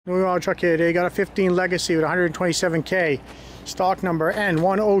New auto truck here today. Got a 15 Legacy with 127K. Stock number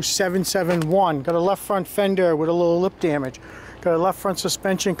N10771. Got a left front fender with a little lip damage. Got a left front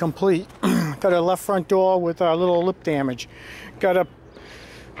suspension complete. Got a left front door with a little lip damage. Got a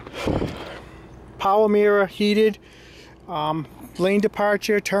power mirror heated. Lane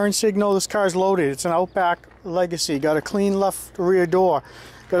departure, turn signal. This car's loaded. It's an Outback Legacy. Got a clean left rear door.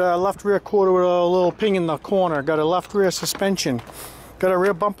 Got a left rear quarter with a little ping in the corner. Got a left rear suspension. Got a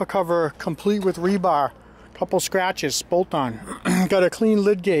rear bumper cover complete with rebar. Couple scratches, bolt on. Got a clean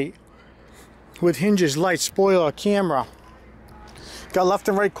lid gate with hinges, lights, spoiler, camera. Got left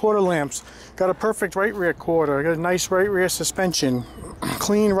and right quarter lamps. Got a perfect right rear quarter. Got a nice right rear suspension.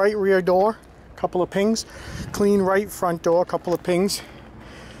 Clean right rear door, couple of pings. Clean right front door, couple of pings.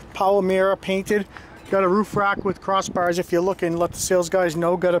 Power mirror painted. Got a roof rack with crossbars if you're looking. Let the sales guys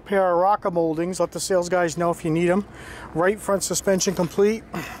know. Got a pair of rocker moldings. Let the sales guys know if you need them. Right front suspension complete.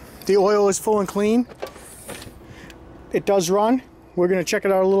 The oil is full and clean. It does run. We're going to check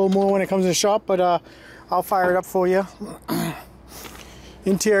it out a little more when it comes in the shop, but I'll fire it up for you.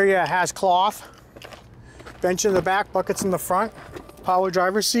 Interior has cloth. Bench in the back, buckets in the front. Power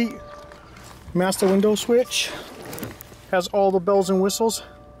driver's seat. Master window switch. Has all the bells and whistles.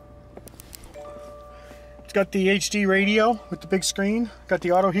 It's got the HD radio with the big screen. Got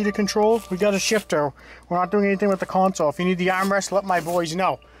the auto heater control. We got a shifter. We're not doing anything with the console. If you need the armrest, let my boys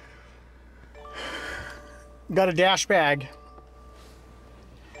know. Got a dash bag.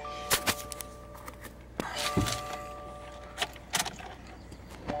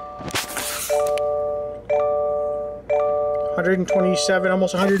 $127,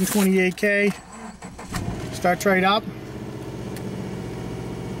 almost 128K. Starts right up.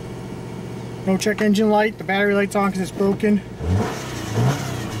 No check engine light. The battery light's on because it's broken.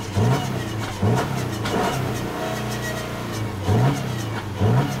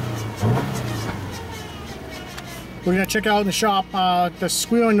 We're gonna check it out in the shop. The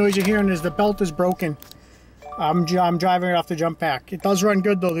squealing noise you're hearing is the belt is broken. I'm driving it off the jump pack. It does run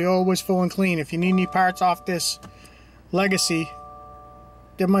good though. The oil was full and clean. If you need any parts off this Legacy,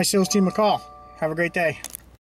 give my sales team a call. Have a great day.